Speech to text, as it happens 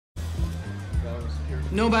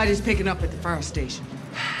Nobody's picking up at the fire station.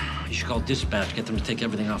 You should call dispatch, get them to take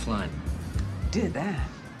everything offline. Did that?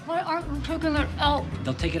 Why aren't we taking it out?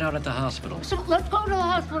 They'll take it out at the hospital. So let's go to the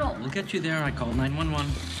hospital. We'll get you there. I call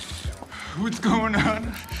 911. What's going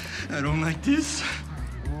on? I don't like this.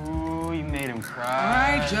 Ooh, you made him cry.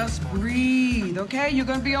 All right, just breathe, okay? You're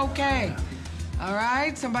gonna be okay. All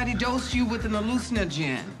right? Somebody dosed you with an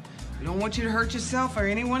hallucinogen. We don't want you to hurt yourself or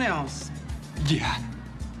anyone else. Yeah,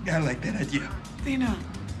 I like that idea. Lena,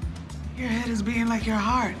 your head is beating like your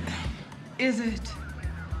heart. Is it?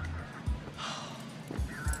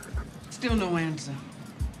 Still no answer.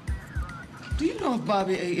 Do you know if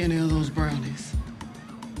Bobby ate any of those brownies?